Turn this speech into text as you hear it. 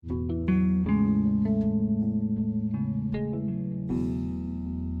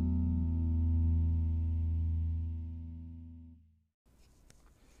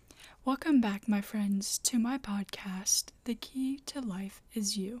Welcome back, my friends, to my podcast, The Key to Life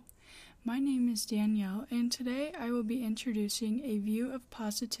is You. My name is Danielle, and today I will be introducing a view of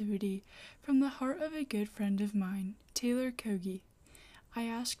positivity from the heart of a good friend of mine, Taylor Kogi. I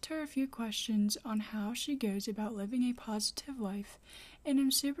asked her a few questions on how she goes about living a positive life, and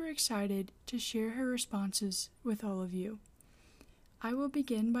I'm super excited to share her responses with all of you. I will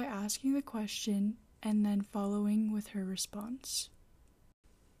begin by asking the question and then following with her response.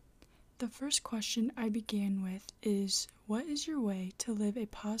 The first question I began with is, what is your way to live a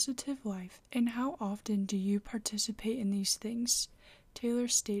positive life, and how often do you participate in these things? Taylor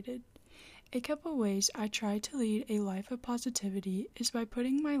stated, a couple ways I try to lead a life of positivity is by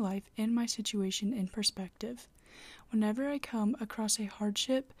putting my life and my situation in perspective. Whenever I come across a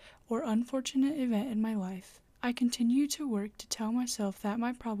hardship or unfortunate event in my life, I continue to work to tell myself that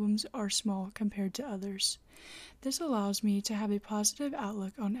my problems are small compared to others. This allows me to have a positive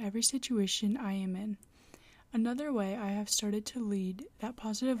outlook on every situation I am in. Another way I have started to lead that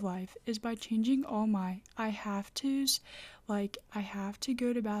positive life is by changing all my I have to's, like I have to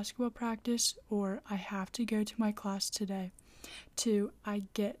go to basketball practice or I have to go to my class today, to I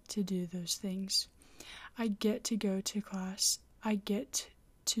get to do those things. I get to go to class. I get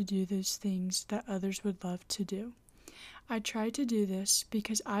to do those things that others would love to do. I try to do this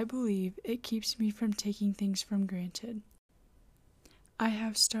because I believe it keeps me from taking things for granted. I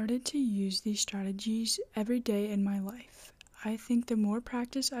have started to use these strategies every day in my life. I think the more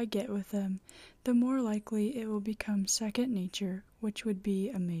practice I get with them, the more likely it will become second nature, which would be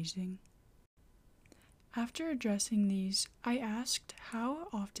amazing. After addressing these, I asked how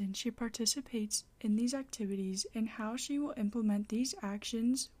often she participates in these activities and how she will implement these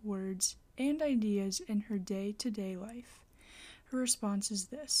actions, words, and ideas in her day-to-day life. Her response is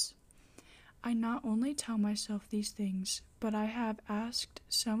this: I not only tell myself these things, but I have asked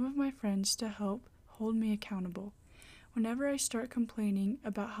some of my friends to help hold me accountable. Whenever I start complaining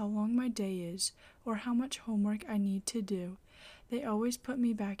about how long my day is or how much homework I need to do, they always put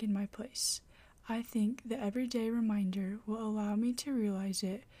me back in my place. I think the everyday reminder will allow me to realize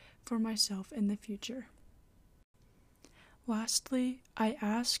it for myself in the future. Lastly, I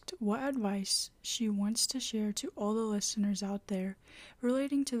asked what advice she wants to share to all the listeners out there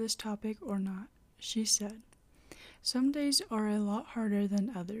relating to this topic or not. She said, some days are a lot harder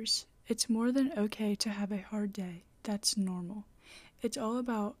than others. It's more than okay to have a hard day. That's normal. It's all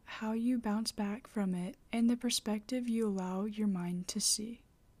about how you bounce back from it and the perspective you allow your mind to see.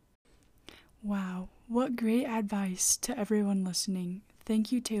 Wow, what great advice to everyone listening.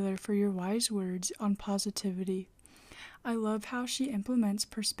 Thank you, Taylor, for your wise words on positivity. I love how she implements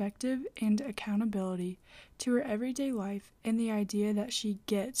perspective and accountability to her everyday life and the idea that she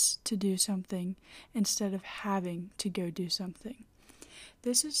gets to do something instead of having to go do something.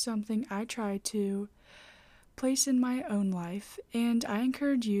 This is something I try to place in my own life, and I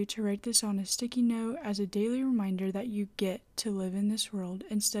encourage you to write this on a sticky note as a daily reminder that you get to live in this world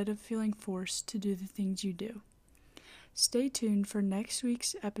instead of feeling forced to do the things you do. Stay tuned for next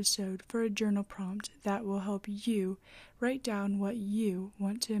week's episode for a journal prompt that will help you write down what you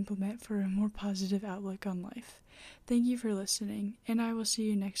want to implement for a more positive outlook on life. Thank you for listening, and I will see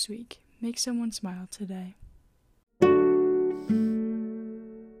you next week. Make someone smile today.